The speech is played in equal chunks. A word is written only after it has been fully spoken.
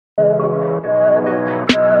Tell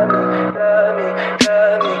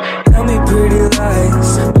me pretty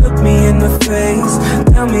lies, look me in the face,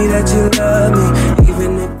 tell me that you love me,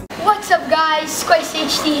 even if... What's up guys, Squice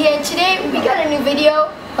HD here. Today we got a new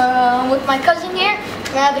video with my cousin here,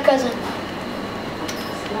 my other cousin.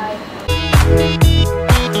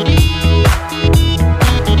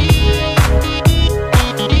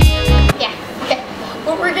 Yeah, okay.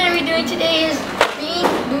 What we're going to be doing today is being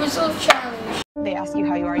Boozled challenge. They ask you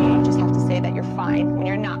how you are, you just have to say that you're fine when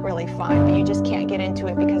you're not really fine, but you just can't get into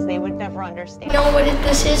it because they would never understand. You know what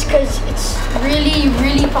this is because it's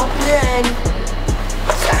really popular and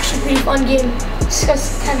it's actually a pretty fun game.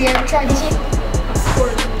 Disgusting. Have you ever tried this game? Of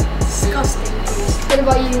course. Disgusting. What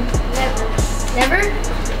about you? Never. Never?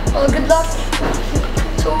 Well, good luck.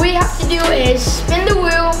 So what we have to do is spin the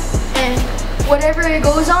wheel and whatever it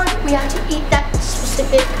goes on, we have to eat that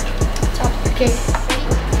specific topic. Okay, ready?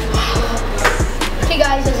 Okay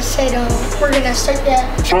guys, as I said, we're gonna start that.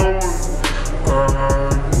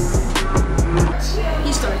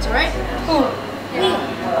 He starts, alright? Cool. Yeah.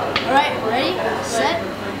 Alright, ready? Set,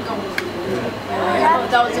 go.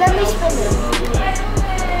 That was Let me spin it.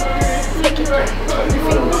 Flick it. Your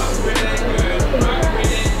fingers.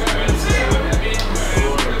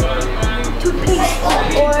 Toothpaste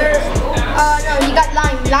or no, you got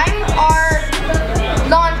lime. Lime or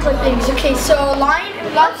lawn clippings. Okay, so lime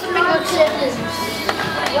clipping looks like this.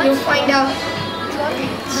 You'll find out.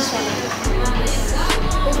 This one.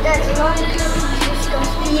 Is that lawn clipping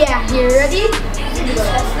disgusting? Yeah, you ready?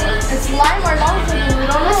 It's lime or lawn clipping, we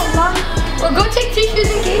don't know. Well, go take tissues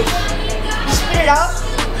in case. Spit it out.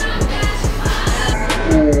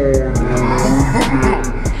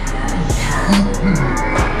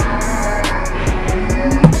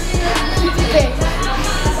 Okay.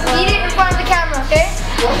 Eat it in front of the camera, okay?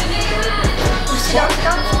 Sit down, sit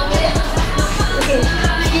down. Okay.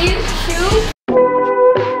 Chew.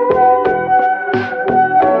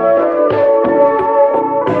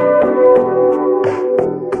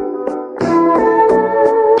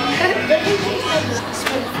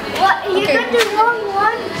 What? You Okay. got the wrong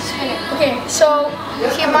one. Okay, so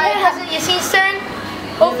see my cousin Yassine's turn.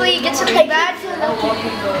 Hopefully he gets something bad.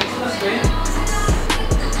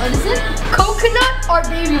 What is it? Coconut or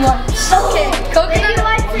baby wipes? Okay, coconut. Baby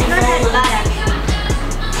wipes are not that bad.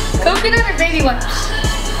 Coconut or baby wipes?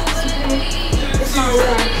 It's not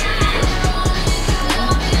real.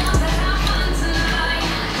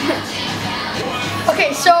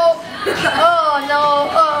 Okay, so oh no,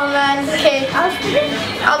 oh man. Okay, I'll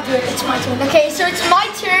do it. It's my turn. Okay, so it's my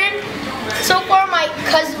turn. So far,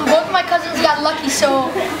 both my cousins got lucky. So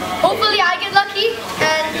hopefully I get lucky,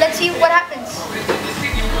 and let's see what happens.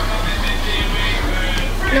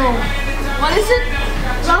 No. What is it?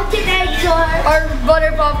 Rotten eggs or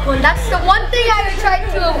butter popcorn. That's the one thing I would try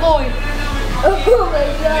to avoid. Oh my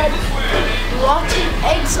god. Rotten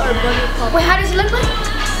eggs or butter popcorn? Wait, how does it look like?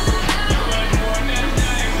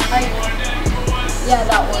 Yeah,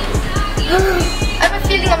 that one. I have a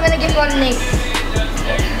feeling I'm gonna get rotten egg.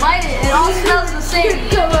 Bite it. It all smells the same.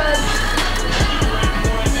 Come on.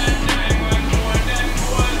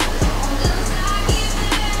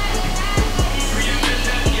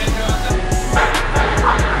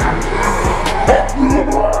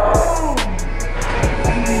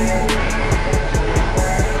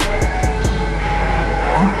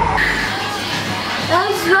 That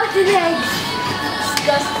was rotten eggs.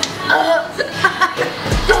 Disgusting.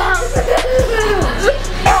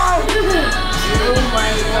 Oh my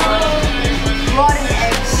god. Rotten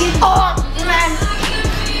eggs. Oh man.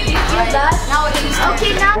 Like that? Now it's his turn.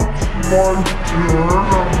 Okay, now.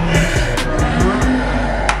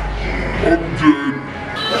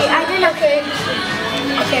 Wait, I didn't. Okay.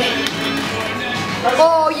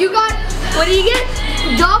 Oh, you got. What do you get?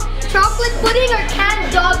 Dog chocolate pudding or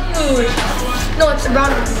canned dog food? No, it's the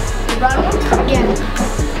brown one. The brown one? Yeah.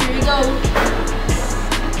 Here we go.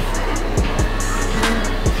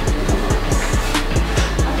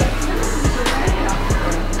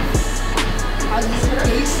 How does it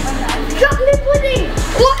taste? Chocolate pudding.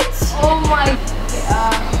 What? Oh my.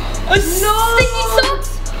 No. Sticky socks.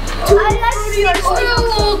 I like sweet.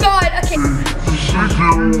 Oh god. Okay.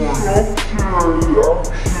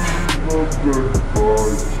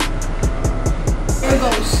 Here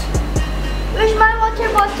goes. Where's my water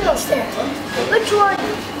bottle? There. Which one?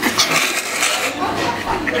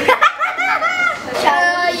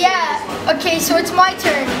 Yeah. Okay, so it's my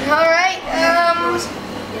turn. All right.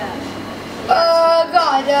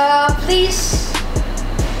 God. Please.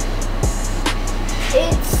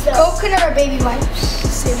 It's Coconut or baby wipes?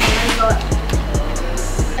 same one.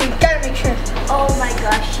 I gotta make sure. Oh my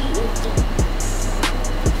gosh.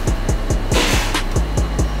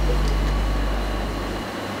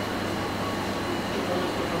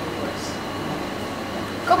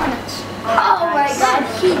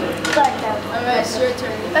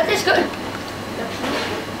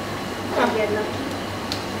 get lucky.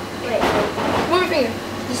 Wait. Move your finger.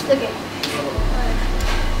 Just flick it.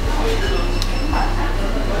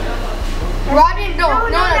 Rotten? No,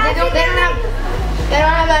 they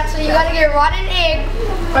don't have that. So you gotta get rotten egg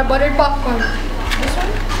or buttered popcorn. This one?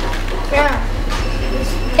 Yeah.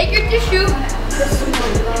 Take your tissue.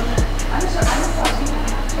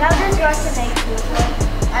 Now there's rotten egg.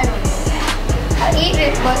 I don't know. I eat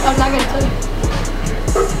it, but I'm not gonna tell you.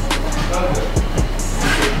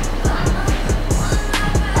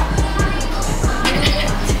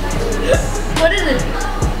 What is it?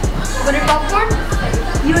 Buttered popcorn?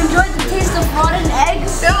 You enjoyed the taste of rotten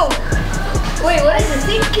eggs? No. Wait, what is it? I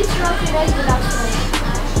think it's rotten eggs without salt.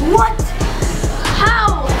 What?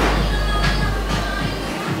 How?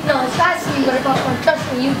 No, it has to be butter popcorn. Trust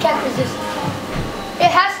me, you can't resist.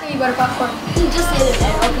 It has to be butter popcorn. You just ate an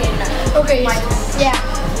egg. Okay, no. Okay, yeah.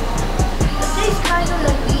 The taste kind of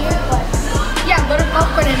like weird, but Yeah, butter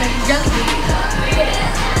popcorn and a jelly bean.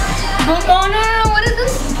 Oh, no, what is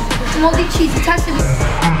this? Moldy cheese. It has to be.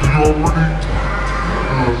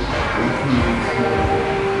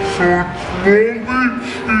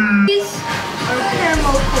 Cheese. or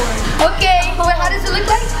caramel corn. Okay, wait, how does it look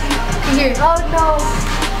like? Here. Oh no.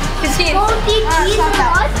 You see it? Moldy cheese and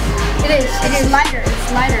nuts? It is. It's lighter.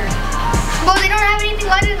 It's lighter. Well, they don't have anything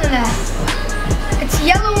lighter than that. It's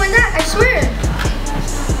yellow and that, I swear.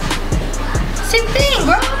 Same thing,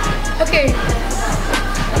 bro. Okay.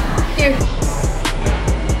 Here.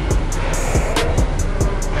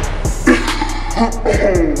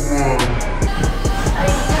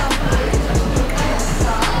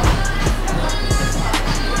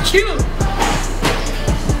 Chew.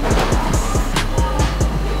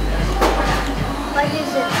 What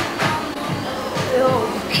is it?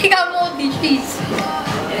 He got moldy cheese.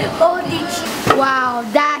 Moldy cheese. Wow,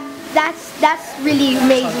 that's really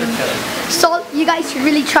amazing. Salt, you guys should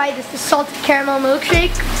really try this. The salted caramel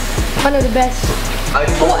milkshake, one of the best.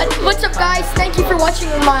 What's up, guys? Thank you for watching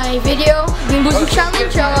my video, the Boozled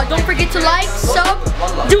challenge. Don't forget to like, sub,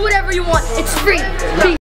 do whatever you want. It's free. Peace.